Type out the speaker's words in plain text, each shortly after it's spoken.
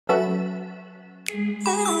Guys,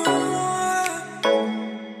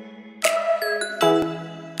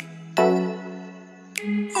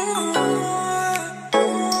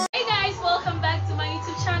 welcome back to my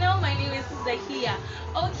YouTube channel. My name is Zakia.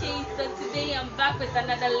 Okay, so today I'm back with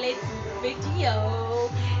another latest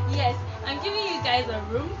video. Yes, I'm giving you guys a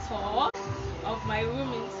room tour of my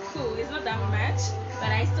room in school. It's not that much, but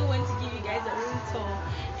I still want to give you guys a room tour.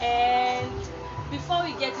 And before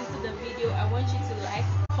we get into the video, I want you to like,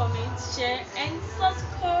 comment, share, and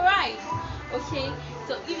subscribe. Okay,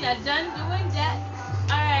 so if you're done doing that,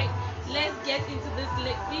 alright, let's get into this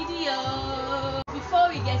video.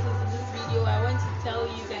 Before we get into this video, I want to tell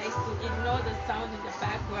you guys to ignore the sound in the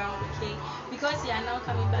background, okay? Because you are now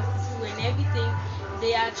coming back to school and everything,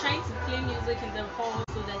 they are trying to play music in the hall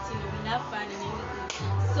so that we have fun and everything.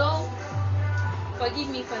 So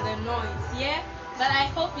forgive me for the noise, yeah? But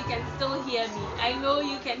I hope you can still hear me. I know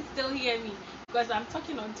you can still hear me because I'm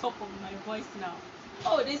talking on top of my voice now.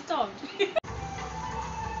 Oh, they stopped.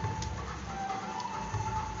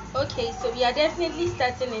 Okay, so we are definitely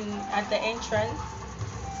starting at the entrance.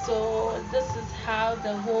 So this is how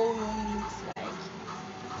the whole room looks like.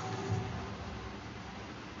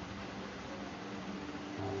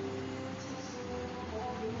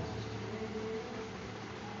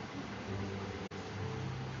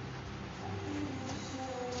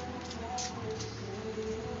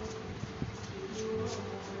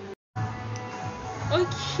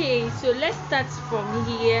 Okay, so let's start from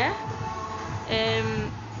here.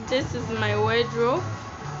 This is my wardrobe,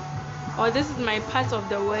 or this is my part of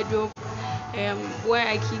the wardrobe, where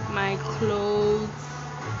I keep my clothes,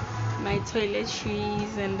 my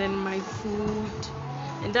toiletries, and then my food,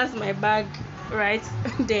 and that's my bag right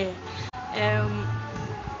there.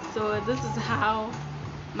 So this is how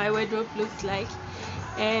my wardrobe looks like,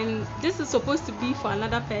 and this is supposed to be for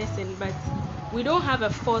another person, but we don't have a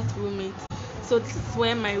fourth roommate, so this is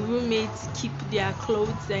where my roommates keep their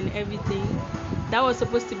clothes and everything. That was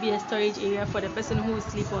supposed to be a storage area for the person who will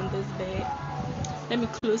sleep on this bed. Let me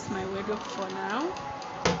close my wardrobe for now.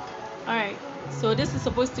 Alright, so this is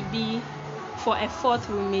supposed to be for a fourth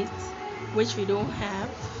roommate, which we don't have.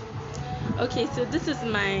 Okay, so this is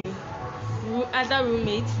my other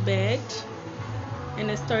roommate's bed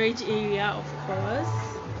and a storage area, of course.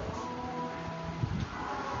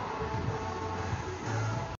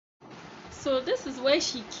 So this is where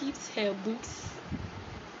she keeps her books.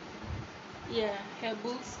 Yeah, her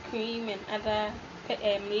books, cream, and other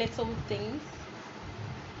little things.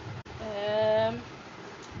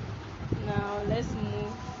 Now let's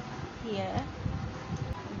move here.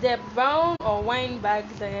 The brown or wine bag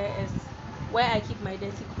there is where I keep my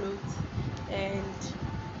dirty clothes, and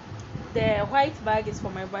the white bag is for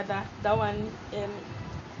my brother. That one,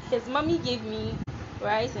 his mommy gave me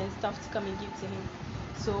rice and stuff to come and give to him,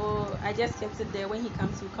 so I just kept it there. When he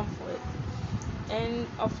comes, he'll come for it. And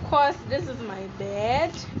of course, this is my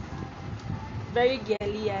bed. Very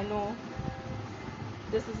girly, I know.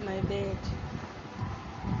 This is my bed.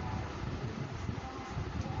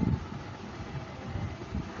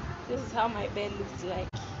 This is how my bed looks like.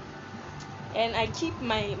 And I keep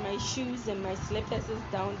my shoes and my slippers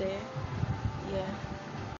down there. Yeah.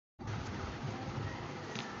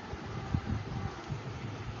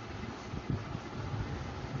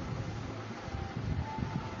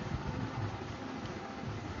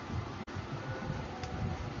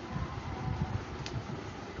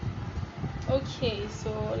 Okay,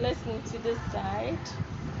 so let's move to this side.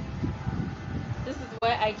 This is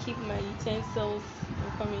where I keep my utensils.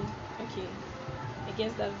 I'm coming. Okay, I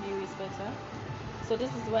guess that view is better. So this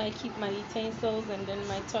is where I keep my utensils, and then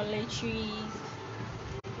my toiletries,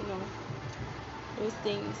 those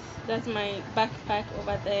things. That's my backpack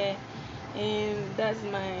over there, and that's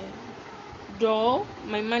my doll,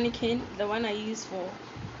 my mannequin, the one I use for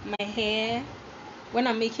my hair when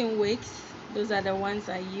I'm making wigs. Those are the ones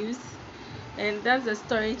I use. And that's the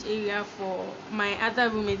storage area for my other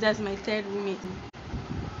roommate. That's my third roommate.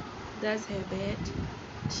 That's her bed.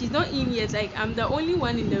 She's not in yet. Like, I'm the only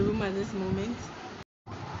one in the room at this moment.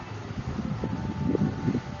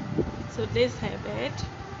 So this is her bed.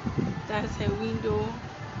 That's her window.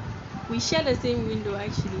 We share the same window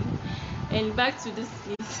actually. And back to this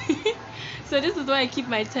place. So this is where I keep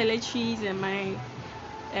my toiletries and my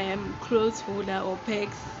clothes holder or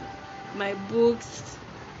pegs, my books,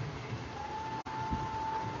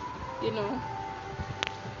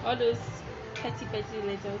 all those petty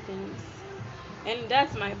little things. And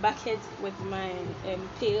that's my bucket with my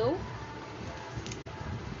pail.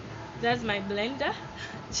 That's my blender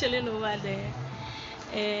chilling over there.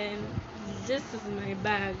 And this is my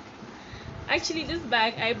bag. Actually, this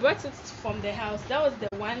bag I brought it from the house. That was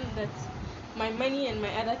the one that my money and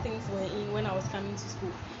my other things were in when I was coming to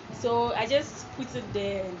school. So I just put it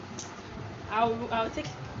there. I'll take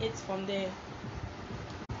it from there.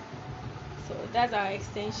 So that's our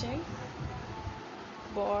extension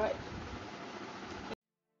board.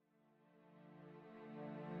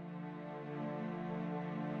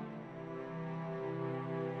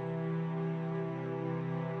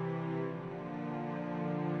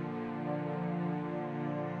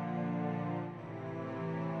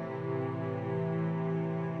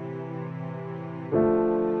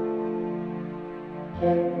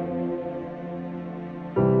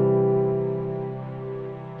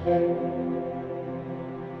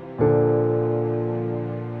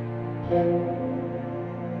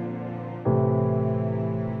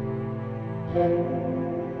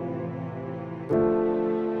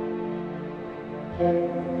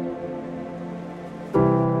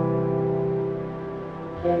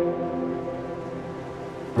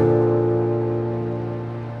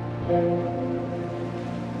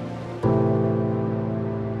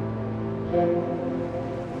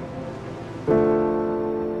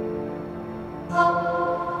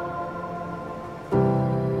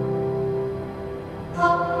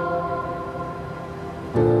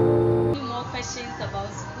 More questions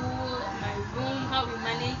about school, my room, how we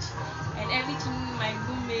manage, and everything, my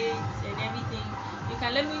roommates and everything, you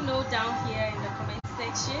can let me know down here in the comment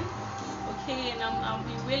section. Okay, and I'll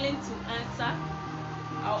be willing to answer.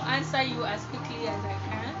 I'll answer you as quickly as I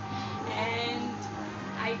can, and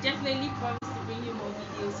I definitely promise to bring you more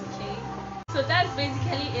videos. Okay, so that's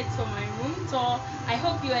basically it for my room tour. I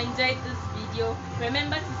hope you enjoyed this video.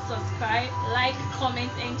 Remember to subscribe, like,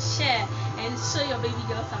 comment, and share, and show your baby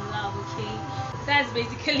girl some love. Okay, that's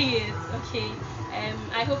basically it. Okay,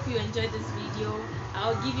 I hope you enjoyed this video.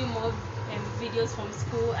 I'll give you more videos from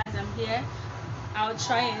school as I'm here. I'll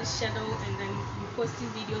try and schedule and then be posting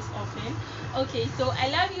videos often. Okay, so I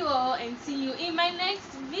love you all and see you in my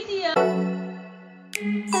next video.